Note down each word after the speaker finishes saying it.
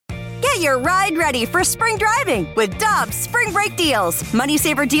Get your ride ready for spring driving with Dobbs Spring Break Deals. Money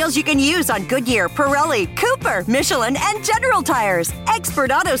saver deals you can use on Goodyear, Pirelli, Cooper, Michelin, and General Tires.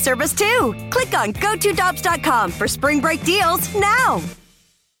 Expert auto service, too. Click on GoToDobbs.com for spring break deals now.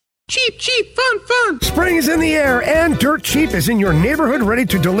 Cheap, cheap, fun, fun. Spring is in the air, and Dirt Cheap is in your neighborhood ready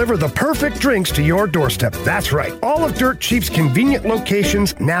to deliver the perfect drinks to your doorstep. That's right. All of Dirt Cheap's convenient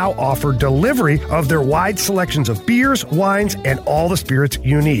locations now offer delivery of their wide selections of beers, wines, and all the spirits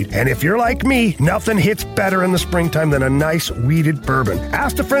you need. And if you're like me, nothing hits better in the springtime than a nice weeded bourbon.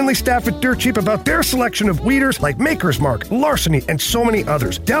 Ask the friendly staff at Dirt Cheap about their selection of weeders like Maker's Mark, Larceny, and so many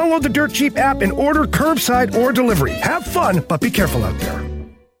others. Download the Dirt Cheap app and order curbside or delivery. Have fun, but be careful out there.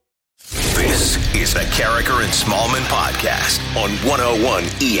 This is the Carricker and Smallman podcast on 101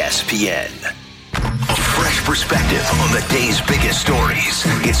 ESPN. A fresh perspective on the day's biggest stories.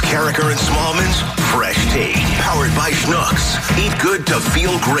 It's Carricker and Smallman's Fresh Take, powered by Schnucks. Eat good to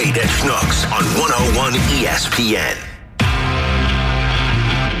feel great at Schnucks on 101 ESPN.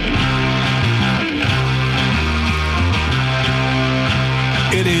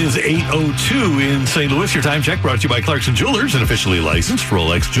 It is 8:02 in St. Louis. Your time check brought to you by Clarkson Jewelers, an officially licensed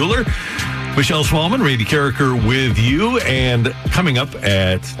Rolex jeweler. Michelle Smallman, Randy Carricker with you. And coming up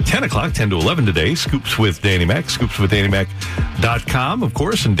at 10 o'clock, 10 to 11 today, Scoops with Danny Mac, scoopswithdannymac.com, of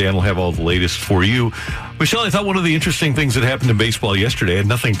course, and Dan will have all the latest for you. Michelle, I thought one of the interesting things that happened in baseball yesterday had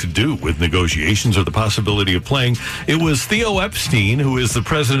nothing to do with negotiations or the possibility of playing. It was Theo Epstein, who is the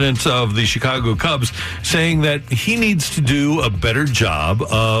president of the Chicago Cubs, saying that he needs to do a better job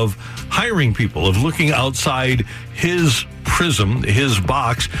of hiring people, of looking outside his prism, his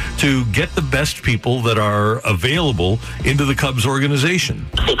box, to get the best people that are available into the Cubs organization.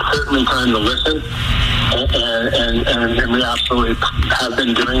 It's certainly time to listen, and we absolutely have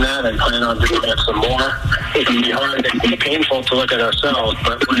been doing that and plan on doing that some more. It can be hard, it can be painful to look at ourselves,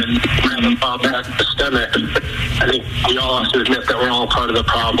 but when we have a problematic systemic, I think we all have to admit that we're all part of the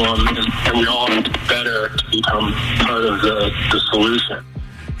problem, and we all have to do better to become part of the solution.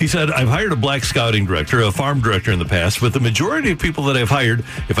 He said, I've hired a black scouting director, a farm director in the past, but the majority of people that I've hired,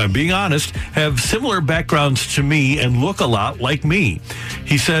 if I'm being honest, have similar backgrounds to me and look a lot like me.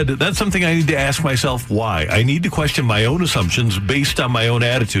 He said, that's something I need to ask myself why. I need to question my own assumptions based on my own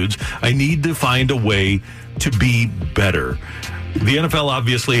attitudes. I need to find a way to be better. The NFL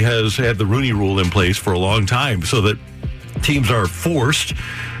obviously has had the Rooney Rule in place for a long time so that teams are forced,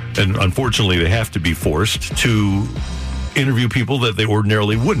 and unfortunately they have to be forced, to interview people that they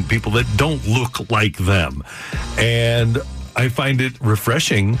ordinarily wouldn't, people that don't look like them. And I find it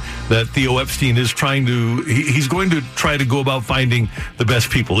refreshing that Theo Epstein is he's going to try to go about finding the best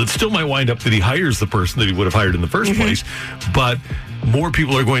people. It still might wind up that he hires the person that he would have hired in the first place, but more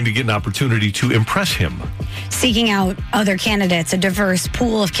people are going to get an opportunity to impress him. Seeking out other candidates, a diverse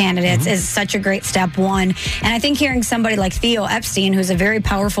pool of candidates, is such a great step one. And I think hearing somebody like Theo Epstein, who's a very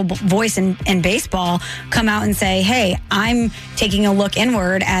powerful voice in baseball, come out and say, hey, I'm taking a look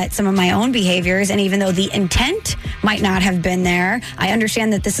inward at some of my own behaviors, and even though the intent might not have been there, I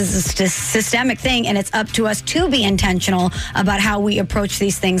understand that this is a systemic thing, and it's up to us to be intentional about how we approach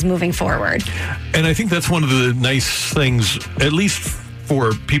these things moving forward. And I think that's one of the nice things, at least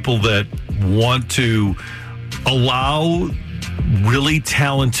for people that want to allow really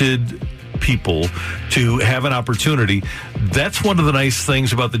talented people to have an opportunity. That's one of the nice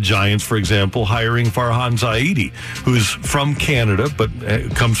things about the Giants, for example, hiring Farhan Zaidi, who's from Canada, but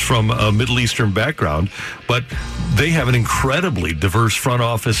comes from a Middle Eastern background. But they have an incredibly diverse front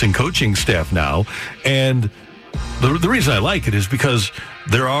office and coaching staff now. And the reason I like it is because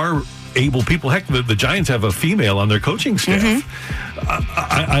there are able people. Heck, the Giants have a female on their coaching staff.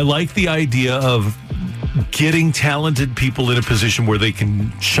 I like the idea of getting talented people in a position where they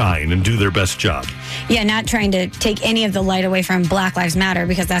can shine and do their best job. Yeah, not trying to take any of the light away from Black Lives Matter,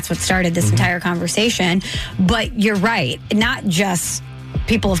 because that's what started this entire conversation. But you're right, not just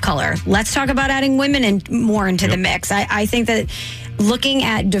people of color. Let's talk about adding women more into the mix. I think that looking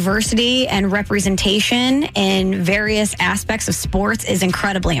at diversity and representation in various aspects of sports is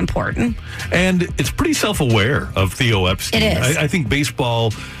incredibly important. And it's pretty self-aware of Theo Epstein. It is. I think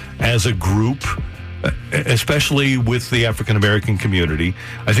baseball as a group, especially with the African American community,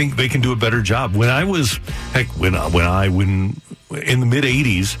 I think they can do a better job. When I was, when in the mid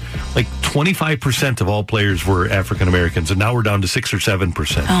 80s, like 25% of all players were African Americans, and now we're down to 6 or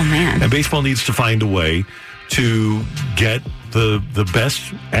 7%. Oh man! And baseball needs to find a way to get the best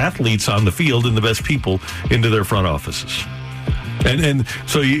athletes on the field and the best people into their front offices. And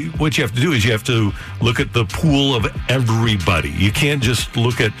so what you have to do is you have to look at the pool of everybody. You can't just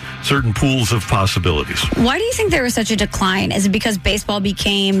look at certain pools of possibilities. Why do you think there was such a decline? Is it because baseball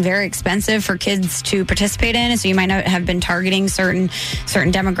became very expensive for kids to participate in, so you might not have been targeting certain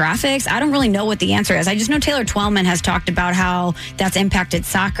demographics? I don't really know what the answer is. I just know Taylor Twellman has talked about how that's impacted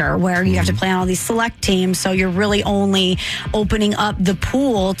soccer, where you have to play on all these select teams, so you're really only opening up the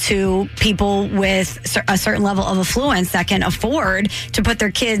pool to people with a certain level of affluence that can afford to put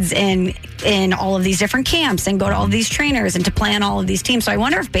their kids in all of these different camps and go to all of these trainers and to play on all of these teams. So I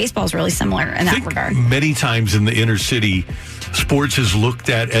wonder if baseball is really similar in that regard. Many times in the inner city, sports is looked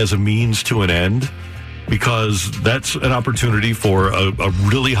at as a means to an end, because that's an opportunity for a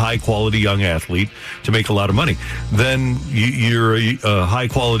really high-quality young athlete to make a lot of money. Then you're a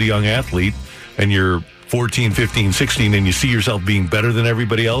high-quality young athlete, and you're 14, 15, 16, and you see yourself being better than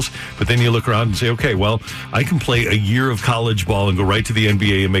everybody else, but then you look around and say, okay, well, I can play a year of college ball and go right to the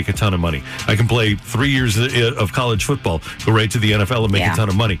NBA and make a ton of money. I can play 3 years of college football, go right to the NFL and make a ton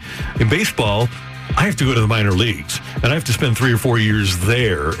of money. In baseball, I have to go to the minor leagues, and I have to spend 3 or 4 years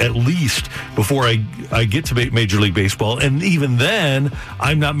there at least before I get to Major League Baseball. And even then,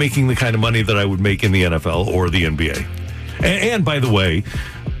 I'm not making the kind of money that I would make in the NFL or the NBA. And by the way,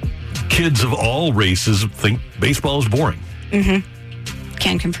 kids of all races think baseball is boring. Mm-hmm.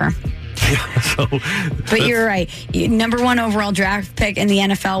 Can confirm. Yeah, but you're right. Number 1 overall draft pick in the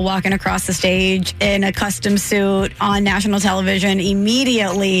NFL, walking across the stage in a custom suit on national television,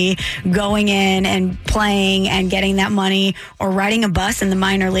 immediately going in and playing and getting that money, or riding a bus in the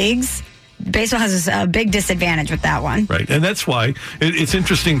minor leagues. Baseball has a big disadvantage with that one. Right, and that's why it's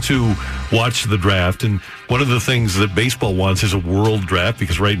interesting to watch the draft. And one of the things that baseball wants is a world draft,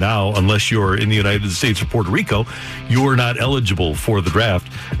 because right now, unless you're in the United States or Puerto Rico, you're not eligible for the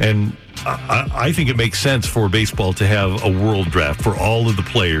draft. And I think it makes sense for baseball to have a world draft for all of the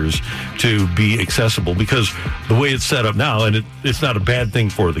players to be accessible, because the way it's set up now, and it's not a bad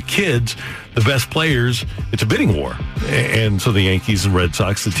thing for the kids, the best players, it's a bidding war. And so the Yankees and Red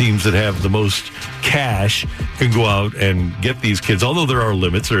Sox, the teams that have the most cash, can go out and get these kids. Although there are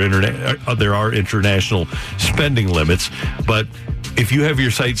limits, there are international spending limits. But if you have your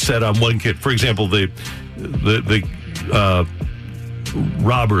sights set on one kid, for example, the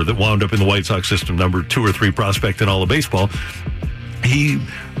robber that wound up in the White Sox system, number 2 or 3 prospect in all of baseball, he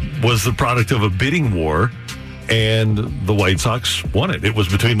was the product of a bidding war, and the White Sox won it. It was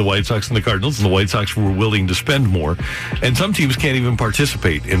between the White Sox and the Cardinals, and the White Sox were willing to spend more. And some teams can't even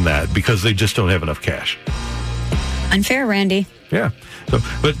participate in that because they just don't have enough cash. Unfair, Randy. Yeah. So,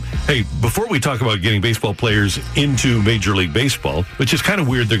 but hey, before we talk about getting baseball players into Major League Baseball, which is kind of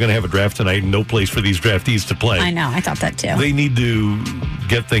weird, they're going to have a draft tonight and no place for these draftees to play. I know. I thought that too. They need to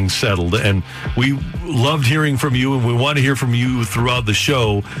get things settled. And we loved hearing from you, and we want to hear from you throughout the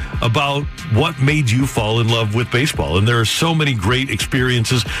show about what made you fall in love with baseball. And there are so many great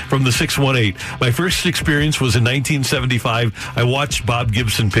experiences from the 618. My first experience was in 1975. I watched Bob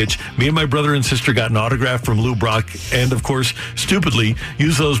Gibson pitch. Me and my brother and sister got an autograph from Lou Brock, and of course, stupidly,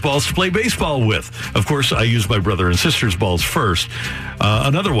 used those balls to play baseball with. Of course, I used my brother and sister's balls first.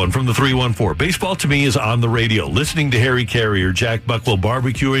 Another one from the 314. Baseball to me is on the radio, listening to Harry Carey or Jack Bucklow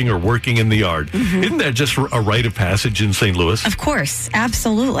barbecuing or working in the yard. Mm-hmm. Isn't that just a rite of passage in St. Louis? Of course,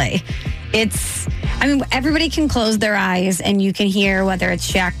 absolutely. Everybody can close their eyes and you can hear, whether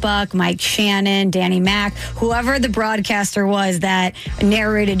it's Jack Buck, Mike Shannon, Danny Mac, whoever the broadcaster was that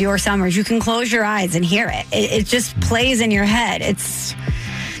narrated your summers, you can close your eyes and hear it. It just plays in your head.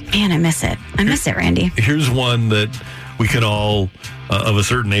 Man, I miss it. I miss it, Randy. Here's one that we can all of a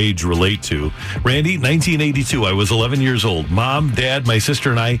certain age relate to. Randy, 1982, I was 11 years old. Mom, Dad, my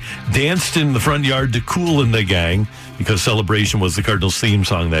sister, and I danced in the front yard to Kool and the Gang, because Celebration was the Cardinals theme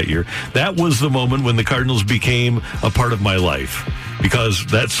song that year. That was the moment when the Cardinals became a part of my life, because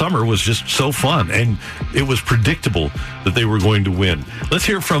that summer was just so fun, and it was predictable that they were going to win. Let's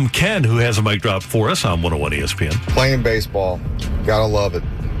hear from Ken, who has a mic drop for us on 101 ESPN. Playing baseball, gotta love it.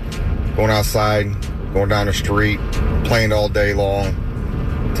 Going outside, going down the street, playing all day long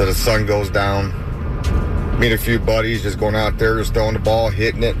till the sun goes down. Meet a few buddies, just going out there, just throwing the ball,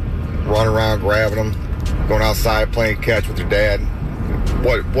 hitting it, running around, grabbing them, going outside, playing catch with your dad.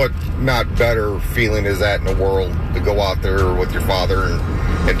 What not better feeling is that in the world, to go out there with your father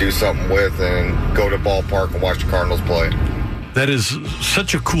and do something with, and go to the ballpark and watch the Cardinals play. That is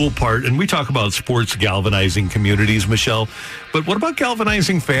such a cool part. And we talk about sports galvanizing communities, Michelle, but what about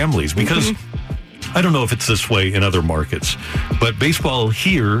galvanizing families? Because I don't know if it's this way in other markets, but baseball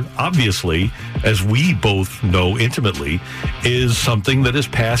here, obviously, as we both know intimately, is something that is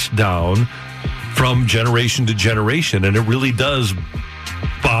passed down from generation to generation, and it really does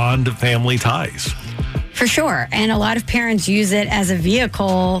bond family ties. For sure. And a lot of parents use it as a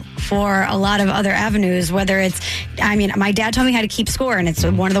vehicle for a lot of other avenues, whether it's, my dad taught me how to keep score, and it's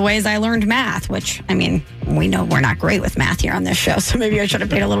one of the ways I learned math, which, we know we're not great with math here on this show, so maybe I should have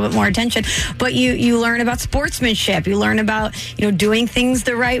paid a little bit more attention. But you learn about sportsmanship. You learn about, doing things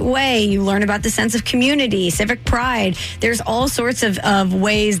the right way. You learn about the sense of community, civic pride. There's all sorts of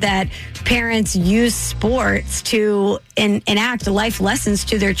ways that parents use sports to enact life lessons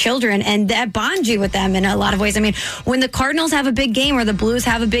to their children, and that bonds you with them in a lot of ways. When the Cardinals have a big game or the Blues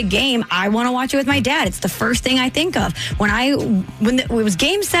have a big game, I want to watch it with my dad. It's the first thing I think of. When it was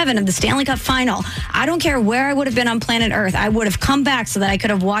Game 7 of the Stanley Cup Final, I don't care where I would have been on planet Earth, I would have come back so that I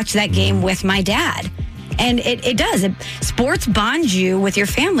could have watched that game with my dad. And it does. Sports bonds you with your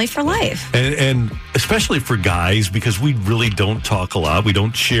family for life. And especially for guys, because we really don't talk a lot. We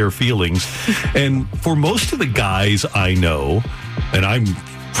don't share feelings. And for most of the guys I know, and I'm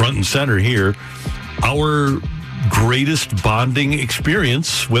front and center here, our greatest bonding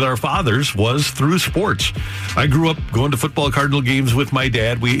experience with our fathers was through sports. I grew up going to football Cardinal games with my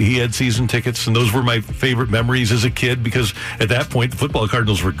dad. He had season tickets, and those were my favorite memories as a kid, because at that point the football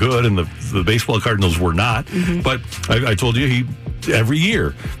Cardinals were good and the baseball Cardinals were not. Mm-hmm. But I told you, every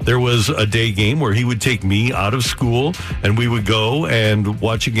year there was a day game where he would take me out of school and we would go and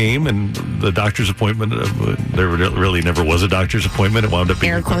watch a game, and the doctor's appointment, there really never was a doctor's appointment. It wound up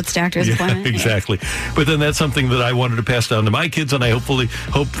being air quotes doctor's appointment. Exactly. Yeah. But then that's something that I wanted to pass down to my kids, and I hopefully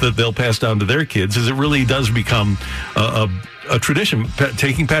hope that they'll pass down to their kids, as it really does become a tradition,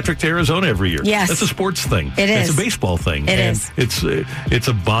 taking Patrick to Arizona every year. Yes. That's a sports thing. It is. It's a baseball thing. It is. It's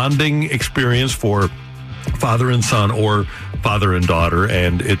a bonding experience for father and son, or father and daughter,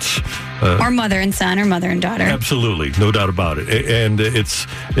 and it's or mother and son, or mother and daughter. Absolutely, no doubt about it. And it's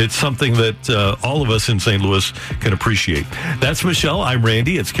something that all of us in St. Louis can appreciate. That's Michelle. I'm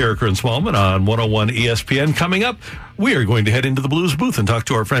Randy. It's Carricker and Smallman on 101 ESPN. Coming up, we are going to head into the Blues booth and talk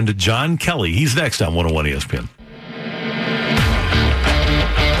to our friend John Kelly. He's next on 101 ESPN.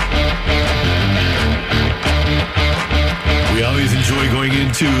 We always enjoy going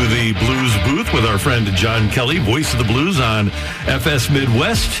into the Blues booth with our friend John Kelly, voice of the Blues on FS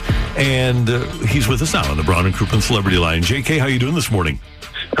Midwest, and he's with us now on the Brown and Crouppen Celebrity Line. JK, how you doing this morning?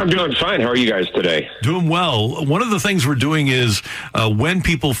 I'm doing fine. How are you guys today? Doing well. One of the things we're doing is when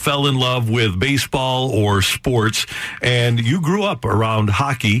people fell in love with baseball or sports, and you grew up around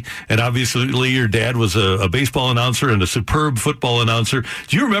hockey, and obviously your dad was a baseball announcer and a superb football announcer.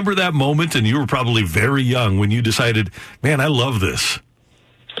 Do you remember that moment? And you were probably very young when you decided, man, I love this.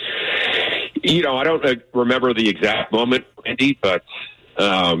 I don't remember the exact moment, Andy, but,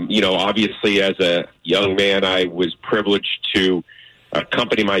 obviously as a young man, I was privileged to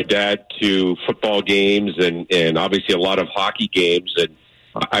accompany my dad to football games and obviously a lot of hockey games. And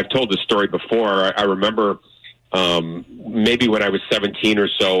I've told this story before. I remember maybe when I was 17 or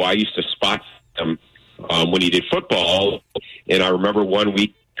so, I used to spot him when he did football. And I remember one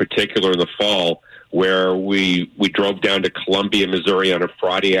week in particular in the fall where we drove down to Columbia, Missouri on a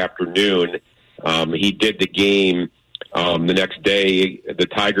Friday afternoon. He did the game the next day, the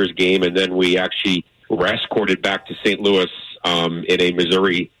Tigers game, and then we actually were escorted back to St. Louis in a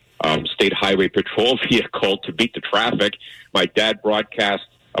Missouri State Highway Patrol vehicle to beat the traffic. My dad broadcast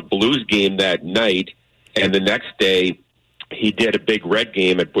a Blues game that night, and the next day he did a big Red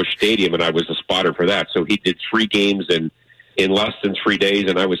game at Busch Stadium, and I was a spotter for that. So he did 3 games in less than 3 days,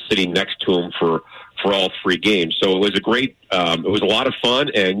 and I was sitting next to him for all 3 games. So it was it was a lot of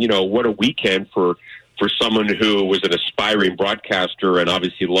fun, and what a weekend for someone who was an aspiring broadcaster and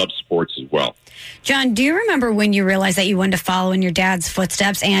obviously loved sports as well. John, do you remember when you realized that you wanted to follow in your dad's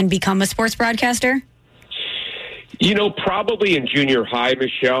footsteps and become a sports broadcaster? Probably in junior high,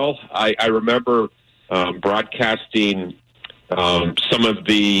 Michelle. I remember broadcasting some of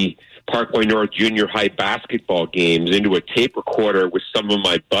the Parkway North junior high basketball games into a tape recorder with some of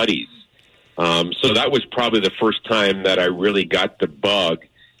my buddies. So that was probably the first time that I really got the bug,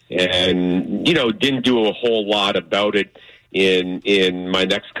 and didn't do a whole lot about it in my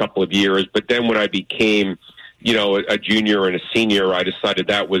next couple of years. But then when I became a junior and a senior, I decided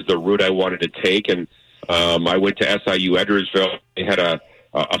that was the route I wanted to take, and I went to SIU Edwardsville. They had a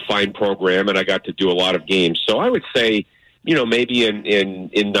fine program, and I got to do a lot of games. So I would say maybe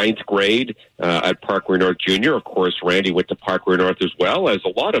in ninth grade at Parkway North Junior. Of course, Randy went to Parkway North as well, as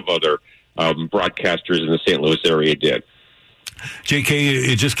a lot of other broadcasters in the St. Louis area did. JK,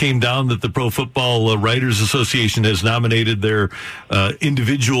 it just came down that the Pro Football Writers Association has nominated their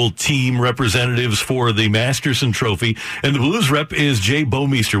individual team representatives for the Masterson Trophy, and the Blues rep is Jay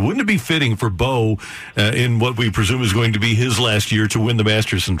Bouwmeester. Wouldn't it be fitting for Bo, in what we presume is going to be his last year, to win the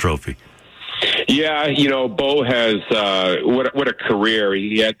Masterson Trophy? Yeah, Bo has what a career.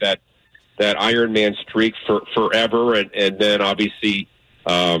 He had that Ironman streak for forever, and then obviously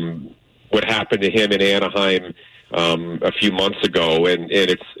what happened to him in Anaheim a few months ago, and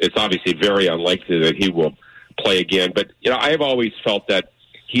it's obviously very unlikely that he will play again. But I've always felt that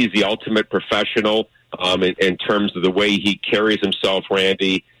he's the ultimate professional in terms of the way he carries himself,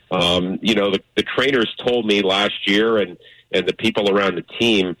 Randy. The trainers told me last year, and the people around the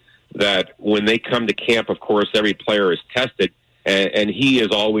team, that when they come to camp, of course, every player is tested, and he is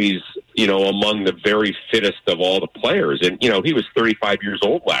always, among the very fittest of all the players. And, he was 35 years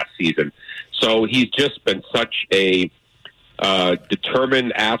old last season. So he's just been such a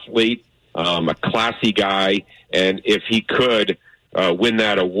determined athlete, a classy guy, and if he could win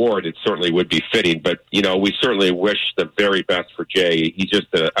that award, it certainly would be fitting. But, we certainly wish the very best for Jay. He's just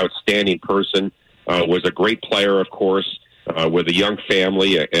an outstanding person, was a great player, of course, with a young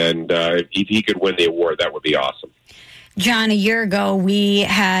family, and if he could win the award, that would be awesome. John, a year ago, we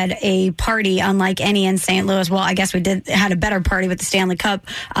had a party unlike any in St. Louis. Well, I guess we had a better party with the Stanley Cup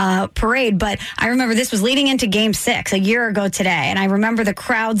parade, but I remember this was leading into Game 6 a year ago today, and I remember the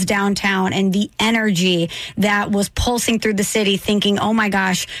crowds downtown and the energy that was pulsing through the city, thinking, oh my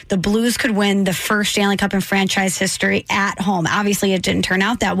gosh, the Blues could win the first Stanley Cup in franchise history at home. Obviously, it didn't turn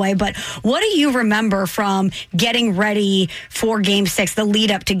out that way, but what do you remember from getting ready for Game 6, the lead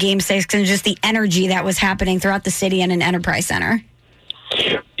up to Game 6, and just the energy that was happening throughout the city and in Enterprise Center?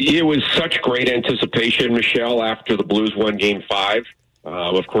 It was such great anticipation, Michelle, after the Blues won Game 5.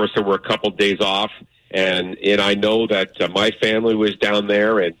 Of course, there were a couple days off, and I know that my family was down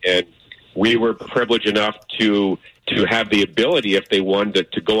there, and we were privileged enough to have the ability, if they won,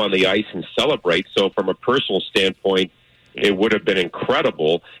 to go on the ice and celebrate. So from a personal standpoint, it would have been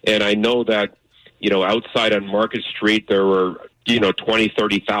incredible. And I know that, outside on Market Street, there were, 20,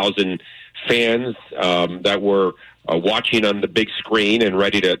 30,000 fans that were watching on the big screen and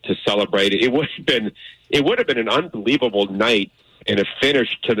ready to celebrate. It would have been an unbelievable night and a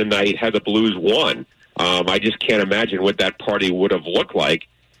finish to the night had the Blues won. I just can't imagine what that party would have looked like.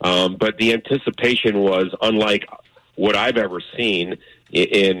 But the anticipation was unlike what I've ever seen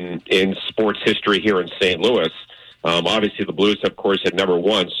in sports history here in St. Louis. Obviously, the Blues, of course, had never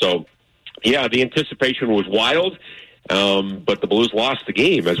won. So, yeah, the anticipation was wild. But the Blues lost the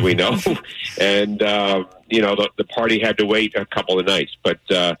game, as we know, and the party had to wait a couple of nights. But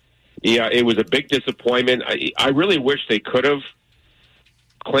it was a big disappointment. I really wish they could have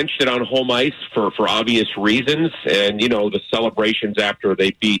clinched it on home ice for obvious reasons. And the celebrations after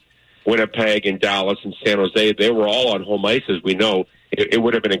they beat Winnipeg and Dallas and San Jose, they were all on home ice, as we know. It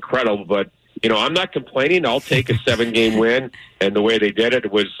would have been incredible, but. I'm not complaining. I'll take a 7-game win, and the way they did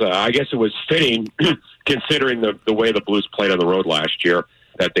it was, I guess it was fitting, considering the way the Blues played on the road last year,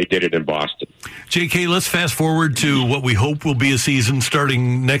 that they did it in Boston. JK, let's fast forward to what we hope will be a season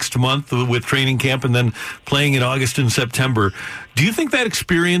starting next month with training camp and then playing in August and September. Do you think that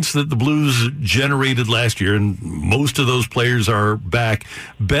experience that the Blues generated last year, and most of those players are back,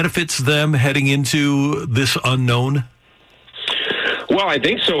 benefits them heading into this unknown? Well, I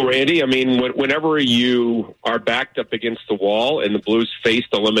think so, Randy. I mean, whenever you are backed up against the wall, and the Blues faced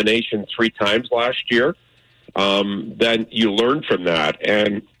elimination 3 times last year, then you learn from that.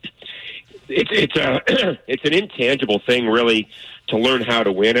 And it's an intangible thing, really, to learn how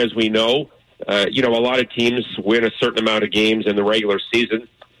to win. As we know, a lot of teams win a certain amount of games in the regular season,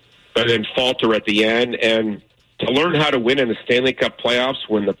 but then falter at the end. And to learn how to win in the Stanley Cup playoffs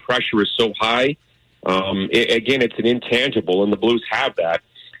when the pressure is so high, again, it's an intangible, and the Blues have that.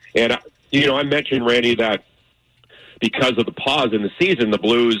 And, I mentioned, Randy, that because of the pause in the season, the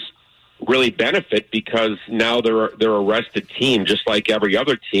Blues really benefit because now they're a rested team, just like every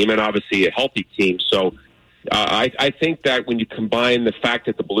other team, and obviously a healthy team. So I think that when you combine the fact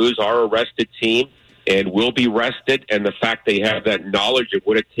that the Blues are a rested team and will be rested, and the fact they have that knowledge of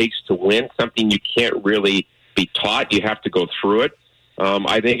what it takes to win, something you can't really be taught, you have to go through it.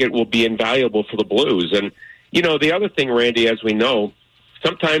 I think it will be invaluable for the Blues. And, the other thing, Randy, as we know,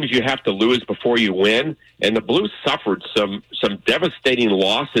 sometimes you have to lose before you win. And the Blues suffered some devastating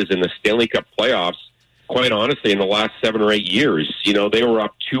losses in the Stanley Cup playoffs, quite honestly, in the last 7 or 8 years. They were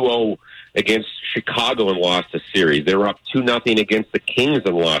up 2-0 against Chicago and lost a series. They were up 2-0 against the Kings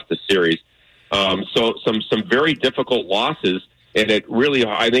and lost a series. So some very difficult losses. And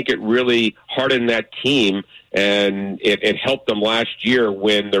I think it really hardened that team and it helped them last year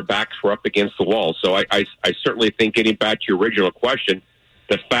when their backs were up against the wall. So I certainly think, getting back to your original question,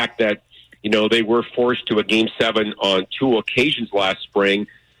 the fact that, they were forced to a Game 7 on 2 occasions last spring,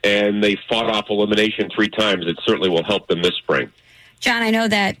 and they fought off elimination 3 times, it certainly will help them this spring. John, I know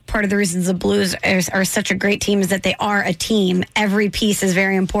that part of the reasons the Blues are such a great team is that they are a team. Every piece is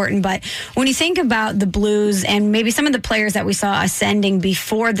very important. But when you think about the Blues and maybe some of the players that we saw ascending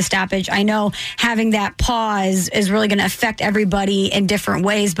before the stoppage, I know having that pause is really going to affect everybody in different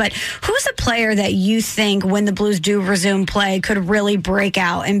ways. But who's a player that you think, when the Blues do resume play, could really break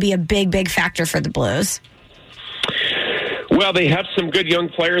out and be a big, big factor for the Blues? Well, they have some good young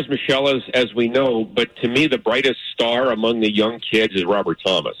players, Michelle, as we know, but to me, the brightest star among the young kids is Robert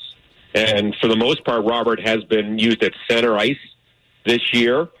Thomas. And for the most part, Robert has been used at center ice this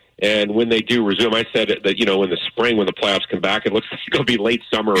year. And when they do resume, I said that, in the spring, when the playoffs come back, it looks like it'll be late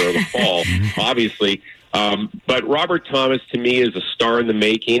summer or the fall, obviously. But Robert Thomas, to me, is a star in the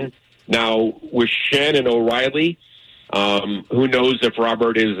making. Now, with Schenn and O'Reilly, who knows if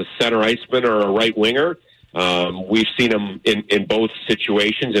Robert is a center iceman or a right winger? We've seen him in both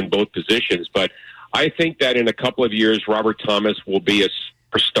situations, in both positions. But I think that in a couple of years, Robert Thomas will be a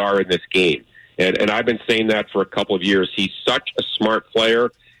superstar in this game. And I've been saying that for a couple of years. He's such a smart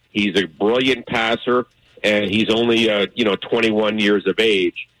player. He's a brilliant passer, and he's only 21 years of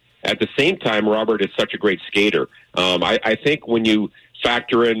age. At the same time, Robert is such a great skater. I think when you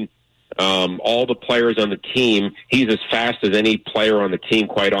factor in all the players on the team, he's as fast as any player on the team,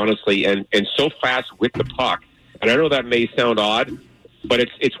 quite honestly, and so fast with the puck. And I know that may sound odd, but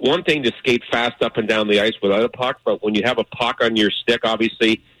it's one thing to skate fast up and down the ice without a puck, but when you have a puck on your stick,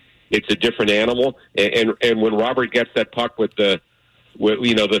 obviously, it's a different animal. And when Robert gets that puck with the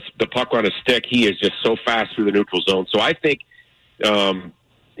puck on a stick, he is just so fast through the neutral zone. So I think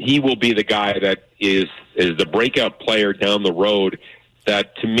he will be the guy that is the breakout player down the road.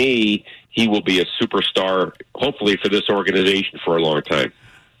 That, to me, he will be a superstar, hopefully, for this organization for a long time.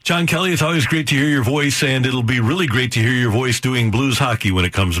 John Kelly, it's always great to hear your voice, and it'll be really great to hear your voice doing Blues hockey when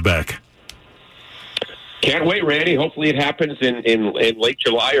it comes back. Can't wait, Randy. Hopefully it happens in late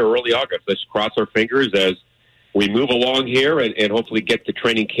July or early August. Let's cross our fingers as we move along here and hopefully get to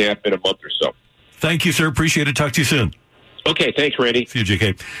training camp in a month or so. Thank you, sir. Appreciate it. Talk to you soon. Okay, thanks, Randy. See you,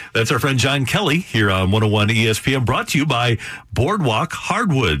 JK. That's our friend John Kelly here on 101 ESPN, brought to you by Boardwalk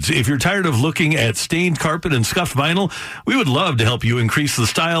Hardwoods. If you're tired of looking at stained carpet and scuffed vinyl, we would love to help you increase the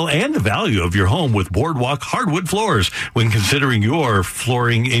style and the value of your home with Boardwalk Hardwood floors. When considering your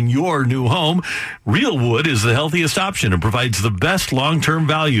flooring in your new home, real wood is the healthiest option and provides the best long-term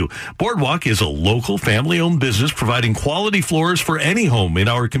value. Boardwalk is a local family-owned business providing quality floors for any home in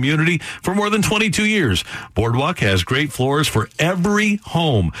our community for more than 22 years. Boardwalk has great floors for every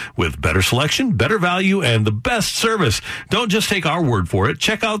home with better selection, better value, and the best service. Don't just take our word for it.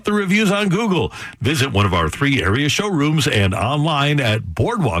 Check out the reviews on Google. Visit one of our 3 area showrooms and online at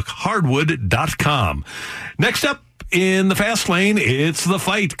boardwalkhardwood.com. Next up in the fast lane, it's The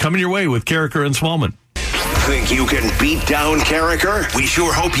Fight, coming your way with Carricker and Smallman. Think you can beat down Carricker? We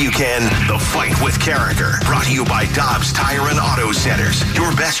sure hope you can. The Fight with Carricker, brought to you by Dobbs Tire and Auto Centers.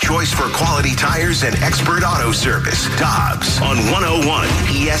 Your best choice for quality tires and expert auto service. Dobbs on 101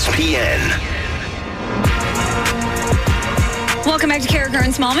 ESPN. Welcome back to Carricker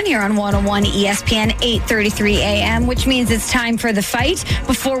and Smallman here on 101 ESPN, 8:33 a.m., which means it's time for The Fight.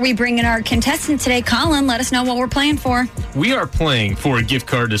 Before we bring in our contestant today, Colin, let us know what we're playing for. We are playing for a gift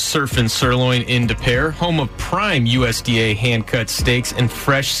card to Surf and Sirloin in Des Peres, home of prime USDA hand-cut steaks and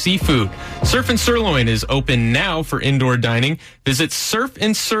fresh seafood. Surf and Sirloin is open now for indoor dining. Visit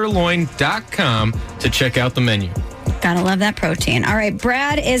surfandsirloin.com to check out the menu. Gotta love that protein. All right,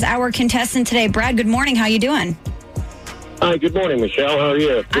 Brad is our contestant today. Brad, good morning. How you doing? Hi, good morning, Michelle. How are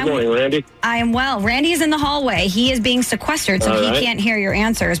you? Good morning, Randy. I am well. Randy is in the hallway. He is being sequestered, so he can't hear your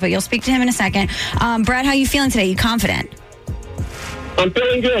answers, but you'll speak to him in a second. Brad, how are you feeling today? You confident? I'm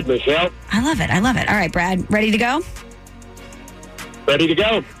feeling good, Michelle. I love it. I love it. All right, Brad, ready to go? Ready to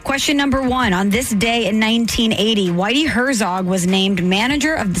go. Question number 1. On this day in 1980, Whitey Herzog was named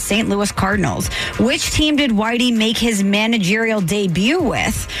manager of the St. Louis Cardinals. Which team did Whitey make his managerial debut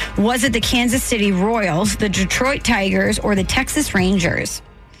with? Was it the Kansas City Royals, the Detroit Tigers, or the Texas Rangers?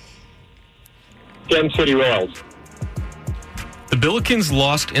 Kansas City Royals. The Billikens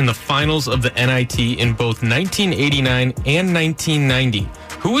lost in the finals of the NIT in both 1989 and 1990.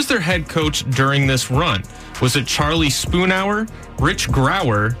 Who was their head coach during this run? Was it Charlie Spoonhour, Rich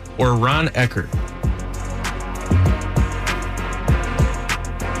Grauer, or Ron Eckert?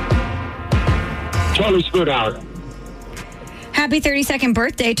 Charlie Spoonhour. Happy 32nd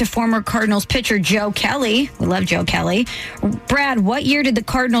birthday to former Cardinals pitcher Joe Kelly. We love Joe Kelly. Brad, what year did the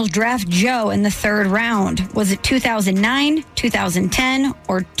Cardinals draft Joe in the third round? Was it 2009, 2010,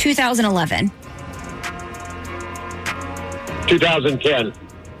 or 2011? 2010.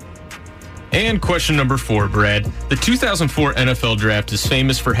 And question number 4, Brad. The 2004 NFL Draft is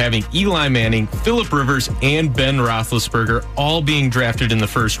famous for having Eli Manning, Phillip Rivers, and Ben Roethlisberger all being drafted in the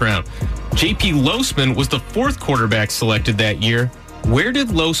first round. J.P. Losman was the 4th quarterback selected that year. Where did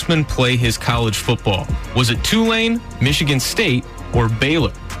Losman play his college football? Was it Tulane, Michigan State, or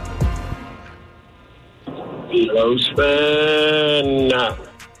Baylor? Losman.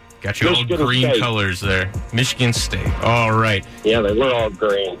 Got you Michigan all green State. colors there. Michigan State. All right. Yeah, they were all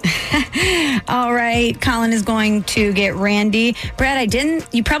green. All right, Colin is going to get Randy. Brad,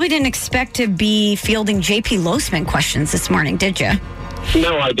 you probably didn't expect to be fielding J.P. Losman questions this morning, did you?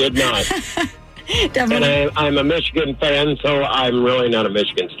 No, I did not. Definitely. And I'm a Michigan fan, so I'm really not a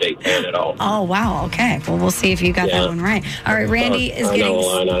Michigan State fan at all. Oh, wow. Okay. Well, we'll see if you got that one right. All right, Randy is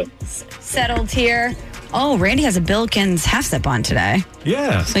getting settled here. Oh, Randy has a Billikens half step on today.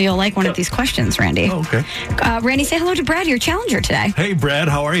 Yeah. So you'll like one of these questions, Randy. Oh, okay. Randy, say hello to Brad, your challenger today. Hey, Brad,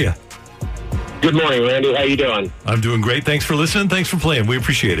 how are you? Good morning, Randy. How you doing? I'm doing great. Thanks for listening. Thanks for playing. We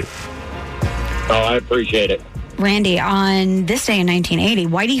appreciate it. Oh, I appreciate it. Randy, on this day in 1980,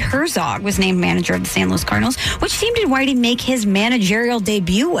 Whitey Herzog was named manager of the St. Louis Cardinals. Which team did Whitey make his managerial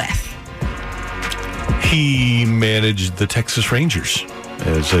debut with? He managed the Texas Rangers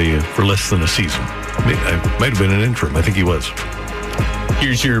for less than a season. Might have been an interim. I think he was.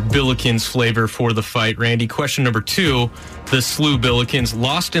 Here's your Billikens flavor for the fight, Randy. Question number 2. The SLU Billikens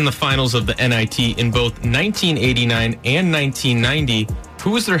lost in the finals of the NIT in both 1989 and 1990.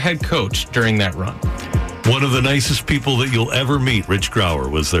 Who was their head coach during that run? One of the nicest people that you'll ever meet, Rich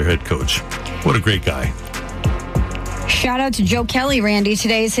Grauer, was their head coach. What a great guy. Shout out to Joe Kelly, Randy.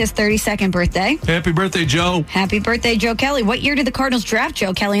 Today is his 32nd birthday. Happy birthday, Joe. Happy birthday, Joe Kelly. What year did the Cardinals draft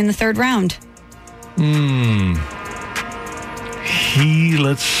Joe Kelly in the third round?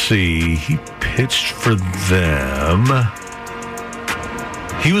 Let's see. He pitched for them.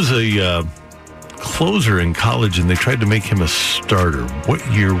 He was a closer in college, and they tried to make him a starter. What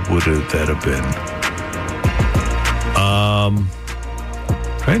year would that have been?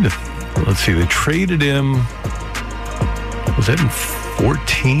 Let's see. They traded him. Was that in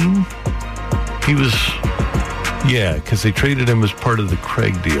 14? He was, because they traded him as part of the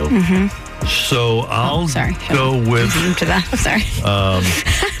Craig deal. Mm-hmm. So I'll go with. To that. Sorry.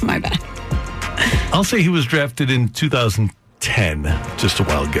 My bad. I'll say he was drafted in 2010. Just a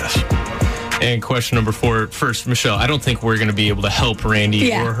wild guess. And question number 4. First, Michelle, I don't think we're going to be able to help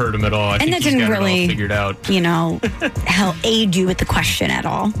Randy or hurt him at all. I think that he's didn't got really, it all figured out. Help aid you with the question at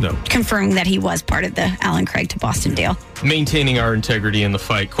all. No. Confirming that he was part of the Alan Craig to Boston deal. Maintaining our integrity in the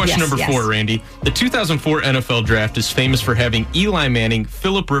fight. Question number 4, Randy. The 2004 NFL Draft is famous for having Eli Manning,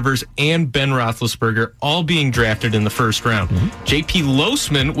 Phillip Rivers, and Ben Roethlisberger all being drafted in the first round. Mm-hmm. J.P.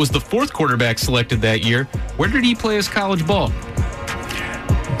 Losman was the 4th quarterback selected that year. Where did he play his college ball?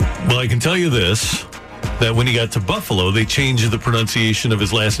 Well, I can tell you this, that when he got to Buffalo, they changed the pronunciation of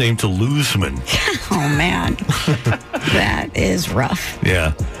his last name to Luzman. Oh, man. That is rough.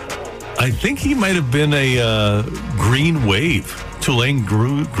 Yeah. I think he might have been a Green Wave, Tulane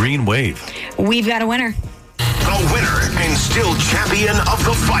Green Wave. We've got a winner. The winner and still champion of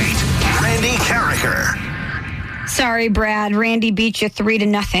the fight, Randy Carricker. Sorry, Brad. Randy beat you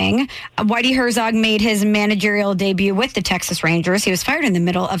 3-0. Whitey Herzog made his managerial debut with the Texas Rangers. He was fired in the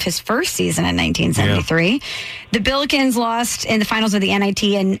middle of his first season in 1973. Yeah. The Billikens lost in the finals of the NIT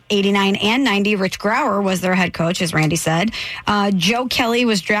in 89 and 90. Rich Grauer was their head coach, as Randy said. Joe Kelly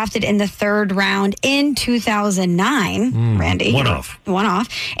was drafted in the third round in 2009. Randy. One off.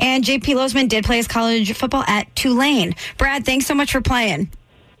 And J.P. Losman did play his college football at Tulane. Brad, thanks so much for playing.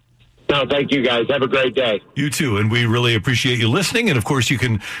 No, thank you, guys. Have a great day. You too, and we really appreciate you listening. And, of course, you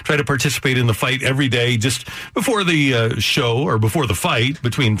can try to participate in the fight every day just before the show or before the fight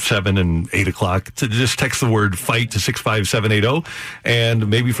between 7 and 8 o'clock. To just text the word FIGHT to 65780, and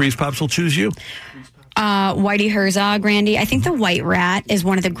maybe Freeze Pops will choose you. Whitey Herzog, Randy. I think the White Rat is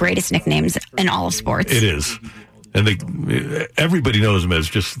one of the greatest nicknames in all of sports. It is. And everybody knows him as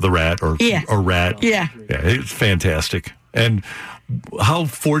just the Rat or Rat. Yeah. Yeah, it's fantastic. And how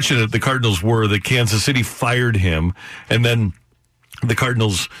fortunate the Cardinals were that Kansas City fired him, and then the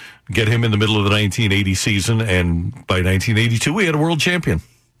Cardinals get him in the middle of the 1980 season, and by 1982 we had a world champion.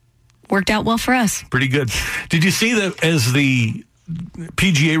 Worked out well for us. Pretty good. Did you see that as the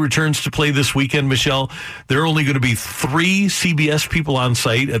PGA returns to play this weekend, Michelle, there are only going to be 3 CBS people on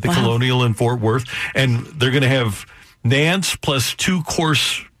site at the Colonial in Fort Worth, and they're going to have Nance plus 2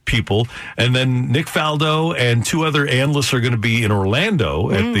 course people, and then Nick Faldo and 2 other analysts are going to be in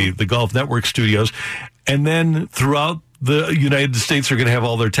Orlando at the Golf Network studios. And then throughout the United States are going to have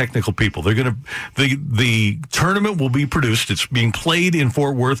all their technical people. They're going to, the tournament will be produced. It's being played in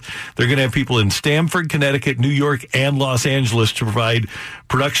Fort Worth. They're going to have people in Stamford, Connecticut, New York, and Los Angeles to provide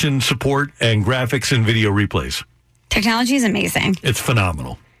production support and graphics and video replays. Technology is amazing. It's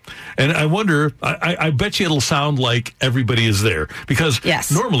phenomenal. And I wonder, I bet you it'll sound like everybody is there. Because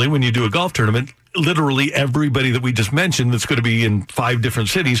normally when you do a golf tournament, literally everybody that we just mentioned that's going to be in 5 different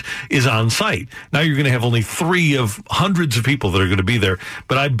cities is on site. Now you're going to have only 3 of hundreds of people that are going to be there.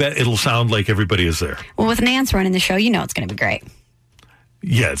 But I bet it'll sound like everybody is there. Well, with Nance running the show, you know it's going to be great.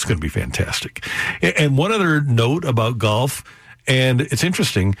 Yeah, it's going to be fantastic. And one other note about golf, and it's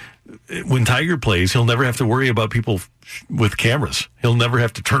interesting, when Tiger plays, he'll never have to worry about people with cameras. He'll never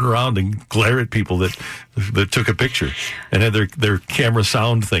have to turn around and glare at people that took a picture and had their camera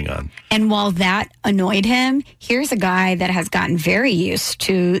sound thing on. And while that annoyed him, here's a guy that has gotten very used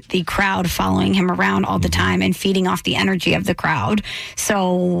to the crowd following him around all the time and feeding off the energy of the crowd.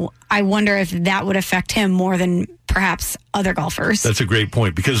 So I wonder if that would affect him more than perhaps other golfers. That's a great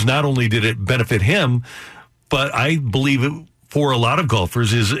point, because not only did it benefit him, but I believe it, for a lot of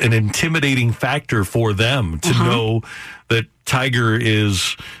golfers, is an intimidating factor for them to know that Tiger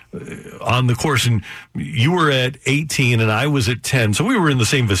is on the course. And you were at 18 and I was at 10. So we were in the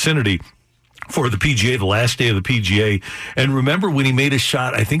same vicinity for the PGA, the last day of the PGA. And remember when he made a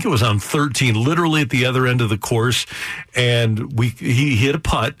shot, I think it was on 13, literally at the other end of the course. And he hit a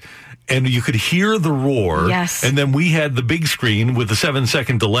putt. And you could hear the roar. Yes. And then we had the big screen with the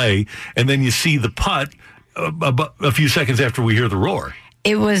 7-second delay. And then you see the putt a few seconds after we hear the roar.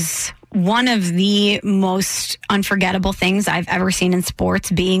 It was one of the most unforgettable things I've ever seen in sports,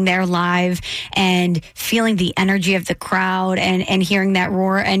 being there live and feeling the energy of the crowd and hearing that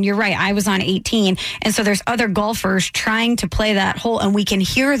roar. And you're right, I was on 18. And so there's other golfers trying to play that hole, and we can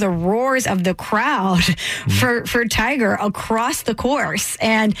hear the roars of the crowd for Tiger across the course.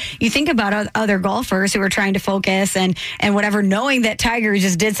 And you think about other golfers who are trying to focus and whatever, knowing that Tiger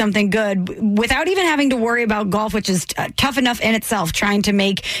just did something good without even having to worry about golf, which is tough enough in itself, trying to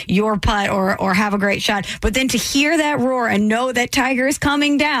make your putt or have a great shot. But then to hear that roar and know that Tiger is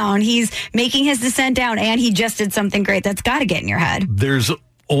coming down, he's making his descent down, and he just did something great, that's got to get in your head. There's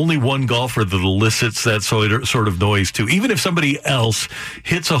only one golfer that elicits that sort of noise too. Even if somebody else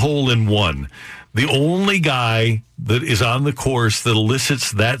hits a hole in one, the only guy that is on the course that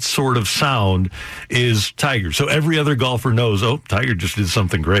elicits that sort of sound is Tiger. So every other golfer knows, oh, Tiger just did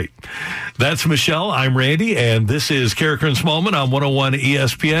something great. That's Michelle. I'm Randy, and this is Carricker and Smallman on 101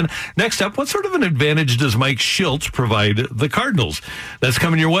 ESPN. Next up, what sort of an advantage does Mike Shildt provide the Cardinals? That's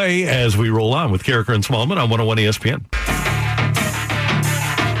coming your way as we roll on with Carricker and Smallman on 101 ESPN.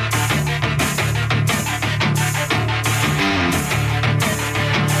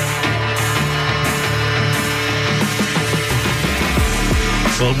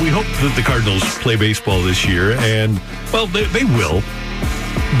 Well, we hope that the Cardinals play baseball this year, and, well, they will.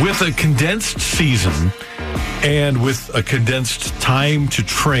 With a condensed season and with a condensed time to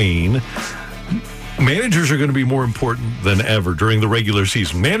train, managers are going to be more important than ever during the regular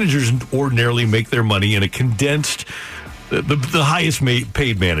season. Managers ordinarily make their money in a condensed, the highest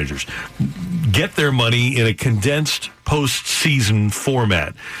paid managers get their money in a condensed postseason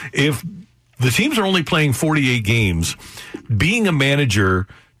format. If the teams are only playing 48 games, being a manager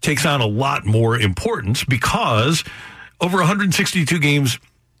takes on a lot more importance, because over 162 games,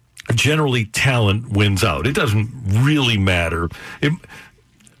 generally talent wins out. It doesn't really matter.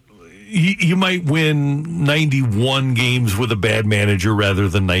 You might win 91 games with a bad manager rather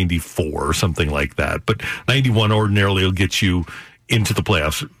than 94 or something like that. But 91 ordinarily will get you into the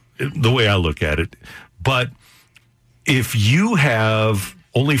playoffs, the way I look at it. But if you have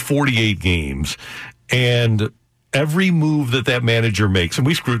only 48 games, and every move that manager makes, and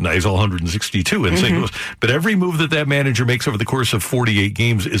we scrutinize all 162 in St. Louis, but every move that manager makes over the course of 48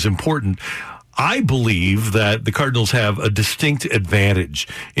 games is important. I believe that the Cardinals have a distinct advantage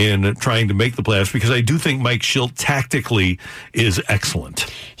in trying to make the playoffs, because I do think Mike Shildt tactically is excellent.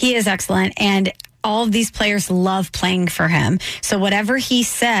 He is excellent, and all of these players love playing for him. So whatever he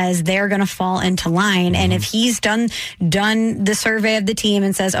says, they're going to fall into line. And if he's done the survey of the team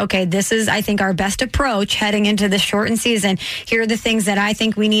and says, okay, this is, I think, our best approach heading into the shortened season. Here are the things that I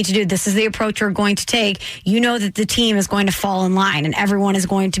think we need to do. This is the approach we're going to take. You know that the team is going to fall in line, and everyone is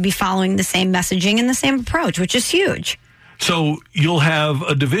going to be following the same messaging and the same approach, which is huge. So you'll have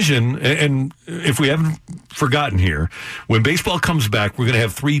a division, and if we haven't forgotten here, when baseball comes back, we're going to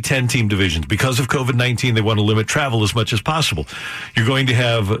have 3 10-team divisions. Because of COVID-19, they want to limit travel as much as possible. You're going to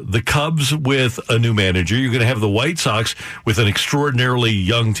have the Cubs with a new manager. You're going to have the White Sox with an extraordinarily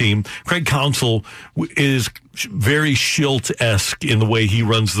young team. Craig Counsell is very Schilt-esque in the way he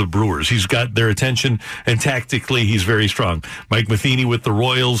runs the Brewers. He's got their attention, and tactically, he's very strong. Mike Matheny with the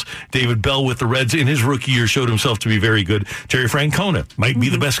Royals, David Bell with the Reds in his rookie year showed himself to be very good. Terry Francona might be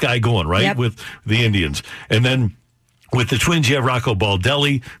the best guy going, right, Yep. with the Indians. And then with the Twins, you have Rocco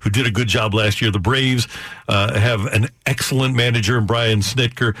Baldelli, who did a good job last year. The Braves have an excellent manager in Brian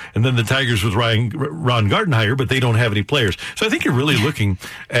Snitker. And then the Tigers with Ron Gardenhire, but they don't have any players. So I think you're really looking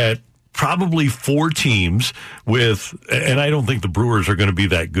at probably 4 teams with, and I don't think the Brewers are going to be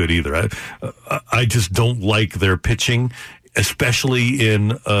that good either. I just don't like their pitching, especially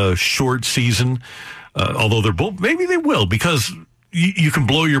in a short season. Although maybe they will, because you can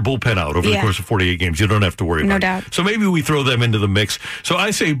blow your bullpen out over the course of 48 games. You don't have to worry about it. No doubt. So maybe we throw them into the mix. So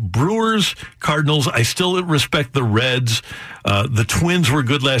I say Brewers, Cardinals. I still respect the Reds. The Twins were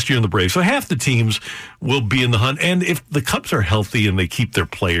good last year in the Braves. So half the teams will be in the hunt. And if the Cubs are healthy and they keep their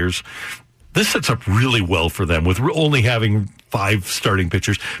players, this sets up really well for them with only having 5 starting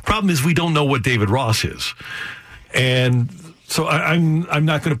pitchers. Problem is we don't know what David Ross is. And so I'm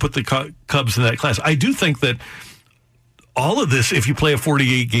not going to put the Cubs in that class. I do think that all of this, if you play a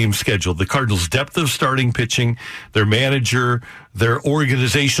 48-game schedule, the Cardinals' depth of starting pitching, their manager, their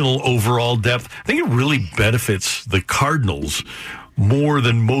organizational overall depth, I think it really benefits the Cardinals more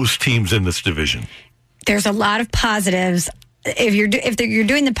than most teams in this division. There's a lot of positives. If you're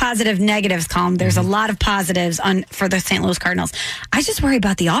doing the positive negatives column, there's a lot of positives for the St. Louis Cardinals. I just worry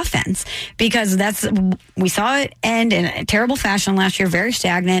about the offense, because we saw it end in a terrible fashion last year, very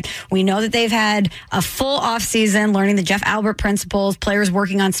stagnant. We know that they've had a full offseason learning the Jeff Albert principles, players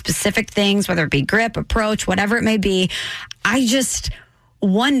working on specific things, whether it be grip, approach, whatever it may be. I just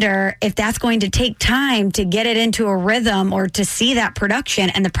wonder if that's going to take time to get it into a rhythm or to see that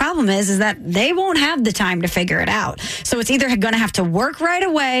production. And the problem is that they won't have the time to figure it out. So it's either going to have to work right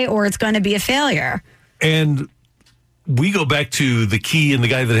away or it's going to be a failure. And we go back to the key and the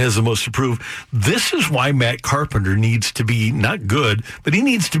guy that has the most to prove. This is why Matt Carpenter needs to be not good, but he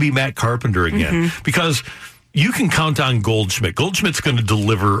needs to be Matt Carpenter again, because you can count on Goldschmidt. Goldschmidt's going to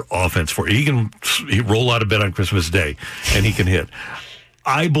deliver offense for you. He can roll out of bed on Christmas Day and he can hit.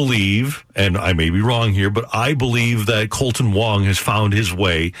 I believe, and I may be wrong here, but I believe that Colton Wong has found his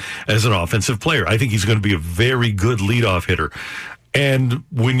way as an offensive player. I think he's going to be a very good leadoff hitter. And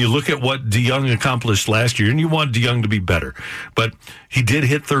when you look at what DeYoung accomplished last year, and you want DeYoung to be better, but he did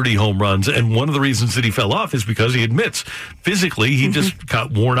hit 30 home runs, and one of the reasons that he fell off is because he admits physically he just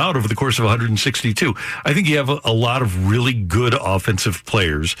got worn out over the course of 162. I think you have a lot of really good offensive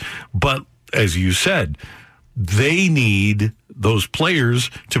players, but as you said, they need those players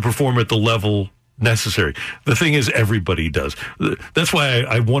to perform at the level necessary. The thing is, everybody does. That's why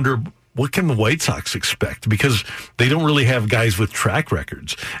I wonder, what can the White Sox expect? Because they don't really have guys with track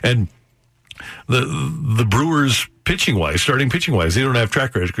records. And the Brewers, pitching-wise, starting pitching-wise, they don't have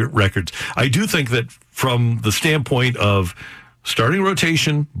track records. I do think that from the standpoint of starting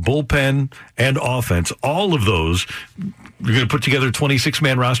rotation, bullpen, and offense, all of those, you're going to put together a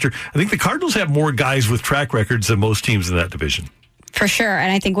 26-man roster. I think the Cardinals have more guys with track records than most teams in that division. For sure.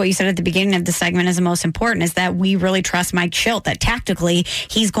 And I think what you said at the beginning of the segment is the most important, is that we really trust Mike Schilt, that tactically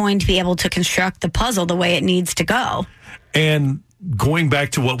he's going to be able to construct the puzzle the way it needs to go. And going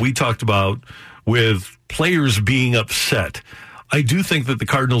back to what we talked about with players being upset, I do think that the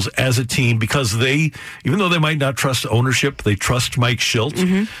Cardinals as a team, because they, even though they might not trust ownership, they trust Mike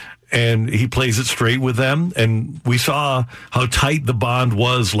Schilt. And he plays it straight with them. And we saw how tight the bond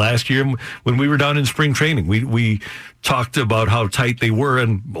was last year when we were down in spring training. We talked about how tight they were.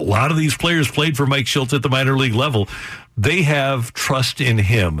 And a lot of these players played for Mike Schilt at the minor league level. They have trust in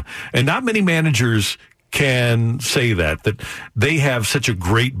him. And not many managers can say that they have such a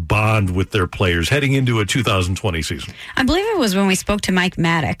great bond with their players heading into a 2020 season. I believe it was when we spoke to Mike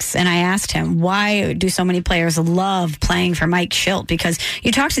Maddox, and I asked him, why do so many players love playing for Mike Schilt? Because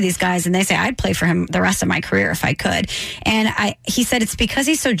you talk to these guys and they say, I'd play for him the rest of my career if I could. And he said it's because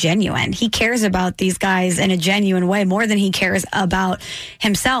he's so genuine. He cares about these guys in a genuine way more than he cares about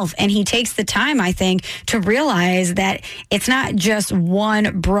himself. And he takes the time, I think, to realize that it's not just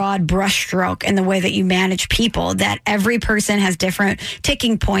one broad brushstroke in the way that you manage manage people, that every person has different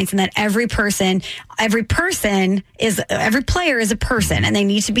ticking points, and that every player is a person, and they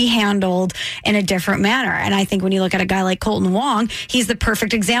need to be handled in a different manner. And I think when you look at a guy like Colton Wong, he's the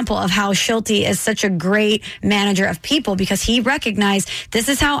perfect example of how Schulte is such a great manager of people, because he recognized, this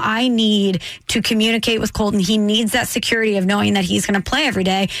is how I need to communicate with Colton. He needs that security of knowing that he's going to play every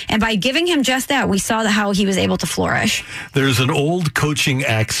day. And by giving him just that, we saw how he was able to flourish. There's an old coaching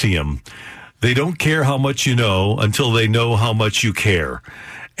axiom. They don't care how much you know until they know how much you care.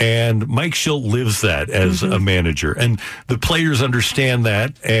 And Mike Schulte lives that as a manager. And the players understand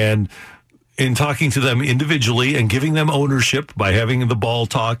that. And in talking to them individually and giving them ownership by having the ball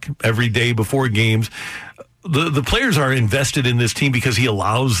talk every day before games, the players are invested in this team because he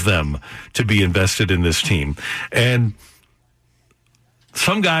allows them to be invested in this team. And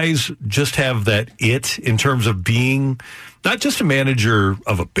some guys just have that it in terms of being not just a manager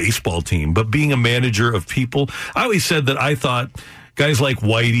of a baseball team, but being a manager of people. I always said that I thought guys like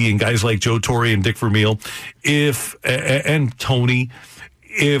Whitey and guys like Joe Torre and Dick Vermeil, and Tony,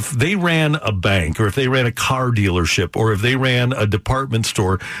 if they ran a bank or if they ran a car dealership or if they ran a department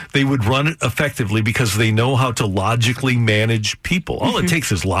store, they would run it effectively because they know how to logically manage people. All it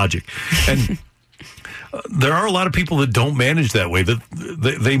takes is logic. And there are a lot of people that don't manage that way.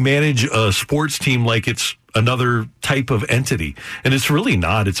 That they manage a sports team like it's another type of entity, and it's really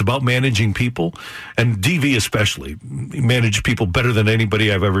not. It's about managing people, and DV especially manage people better than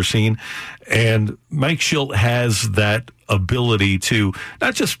anybody I've ever seen. And Mike Schulte has that ability to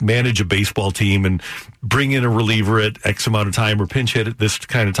not just manage a baseball team and bring in a reliever at X amount of time or pinch hit at this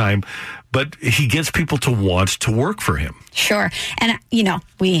kind of time, but he gets people to want to work for him. Sure. And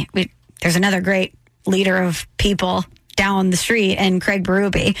we there's another great leader of people down the street, and Craig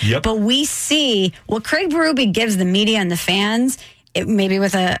Berube. Yep. But we see what Craig Berube gives the media and the fans, maybe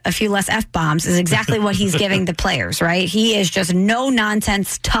with a few less F-bombs, is exactly what he's giving the players, right? He is just no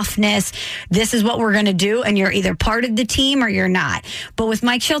nonsense toughness. This is what we're going to do, and you're either part of the team or you're not. But with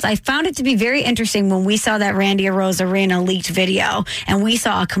Mike Schulte, I found it to be very interesting when we saw that Randy Arozarena leaked video, and we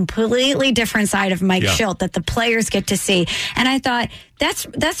saw a completely different side of Mike Schulte that the players get to see. And I thought,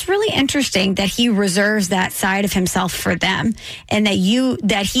 that's really interesting that he reserves that side of himself for them, and that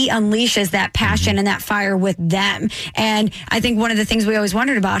he unleashes that passion and that fire with them. And I think one of the things we always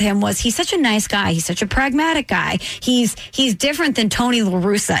wondered about him was he's such a nice guy. He's such a pragmatic guy. He's different than Tony La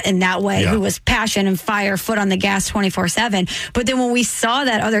Russa in that way, who was passion and fire, foot on the gas 24/7. But then when we saw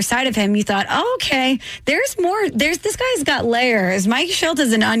that other side of him, you thought, oh, okay, there's more. This guy's got layers. Mike Schulte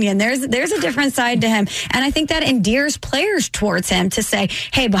is an onion. There's a different side to him. And I think that endears players towards him to say,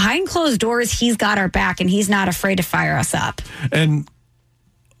 hey, behind closed doors, he's got our back and he's not afraid to fire us up. And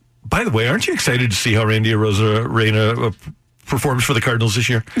by the way, aren't you excited to see how Randy Arozarena performs for the Cardinals this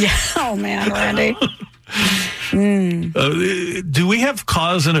year? Yeah. Oh, man, Randy. Do we have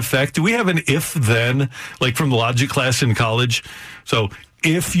cause and effect? Do we have an if-then, like from the logic class in college? So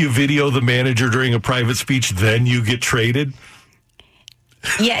if you video the manager during a private speech, then you get traded?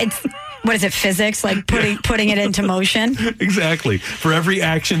 Yeah, it's... What is it, physics? Like putting it into motion? Exactly. For every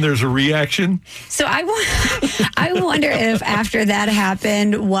action, there's a reaction. So I wonder if after that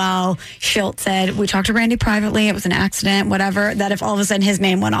happened, while Schulte said, we talked to Randy privately, it was an accident, whatever, that if all of a sudden his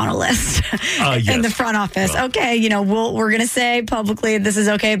name went on a list in the front office. Okay, we're going to say publicly this is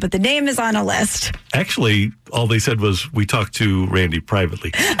okay, but the name is on a list. Actually, all they said was, we talked to Randy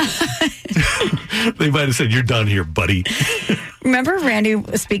privately. They might have said, you're done here, buddy. Remember, Randy,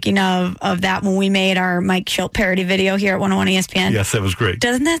 speaking of that, when we made our Mike Schulte parody video here at 101 ESPN? Yes, that was great.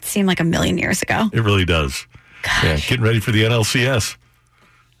 Doesn't that seem like a million years ago? It really does. Gosh. Yeah, getting ready for the NLCS.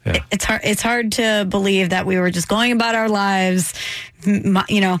 Yeah. It's hard to believe that we were just going about our lives,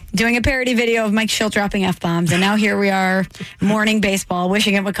 doing a parody video of Mike Schulte dropping F-bombs, and now here we are, mourning baseball,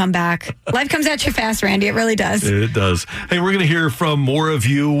 wishing it would come back. Life comes at you fast, Randy. It really does. It does. Hey, we're going to hear from more of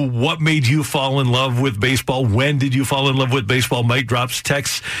you. What made you fall in love with baseball? When did you fall in love with baseball? Mike drops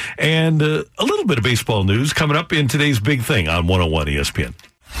texts and a little bit of baseball news coming up in today's Big Thing on 101 ESPN.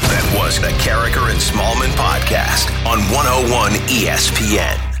 That was the Carricker and Smallman podcast on 101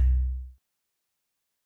 ESPN.